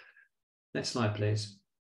 Next slide, please.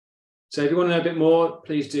 So if you want to know a bit more,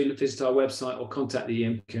 please do visit our website or contact the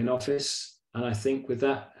EMQN office. And I think with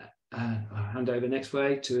that, I'll hand over next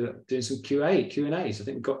way to doing some Q&As. I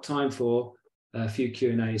think we've got time for a few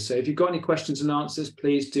Q&As. So if you've got any questions and answers,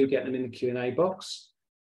 please do get them in the Q&A box.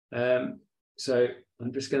 So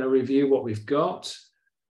I'm just going to review what we've got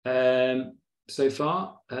so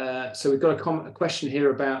far. So we've got a question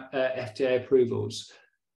here about FDA approvals.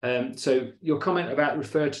 So your comment about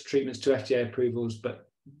refer to treatments to FDA approvals, but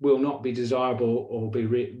will not be desirable or be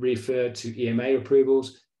referred to EMA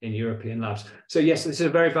approvals in European labs. So yes, this is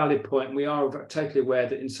a very valid point. We are totally aware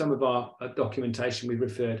that in some of our documentation, we've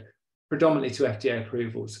referred predominantly to FDA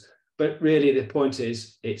approvals. But really the point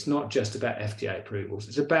is, it's not just about FDA approvals.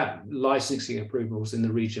 It's about licensing approvals in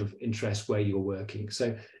the region of interest where you're working.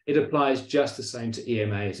 So it applies just the same to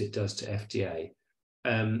EMA as it does to FDA.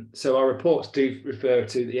 So our reports do refer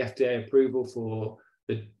to the FDA approval for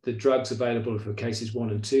the drugs available for cases 1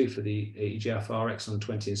 and 2 for the EGFR exon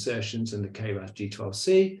 20 insertions and the KRAS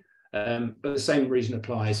G12C, but the same reason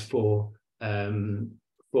applies for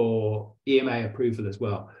for EMA approval as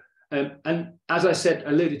well. And as I said,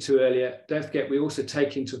 alluded to earlier, don't forget, we also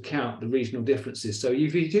take into account the regional differences. So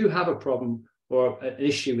if you do have a problem or an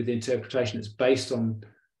issue with the interpretation that's based on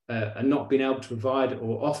not being able to provide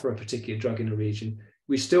or offer a particular drug in a region,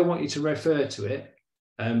 we still want you to refer to it.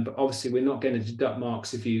 But obviously, we're not going to deduct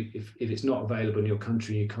marks if it's not available in your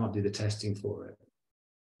country and you can't do the testing for it.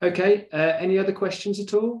 Okay, any other questions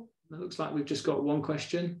at all? It looks like we've just got one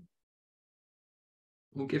question.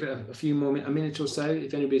 We'll give it a few more, a minute or so,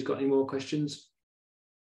 if anybody's got any more questions.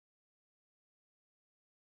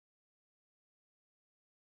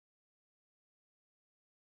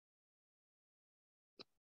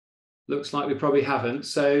 Looks like we probably haven't.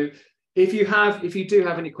 So if you do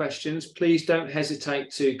have any questions, please don't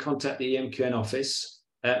hesitate to contact the EMQN office.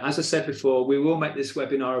 As I said before, we will make this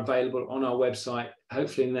webinar available on our website,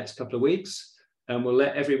 hopefully in the next couple of weeks. And we'll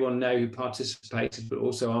let everyone know who participated, but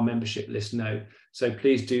also our membership list know. So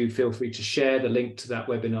please do feel free to share the link to that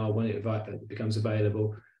webinar when it becomes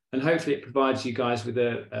available. And hopefully it provides you guys with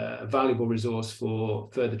a valuable resource for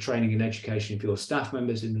further training and education for your staff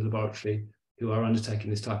members in the laboratory who are undertaking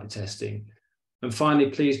this type of testing. And finally,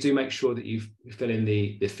 please do make sure that you fill in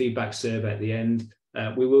the feedback survey at the end.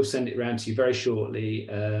 We will send it around to you very shortly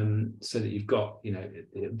so that you've got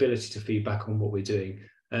the ability to feedback on what we're doing.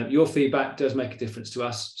 Your feedback does make a difference to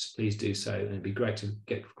us, so please do so, and it'd be great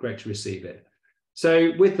to receive it.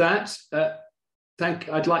 So with that,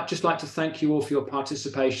 I'd just like to thank you all for your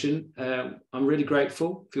participation. I'm really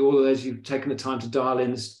grateful for all of those who've taken the time to dial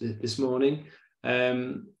in this morning.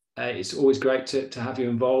 It's always great to have you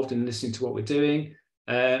involved in listening to what we're doing.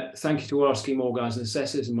 Thank you to all our scheme organisers and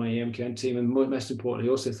assessors and my EMQN team, and most importantly,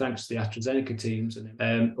 also thanks to the AstraZeneca teams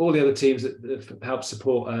and all the other teams that help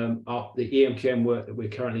support the EMQN work that we're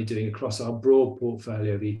currently doing across our broad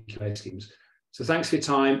portfolio of EQA schemes. So thanks for your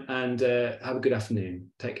time, and have a good afternoon.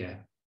 Take care.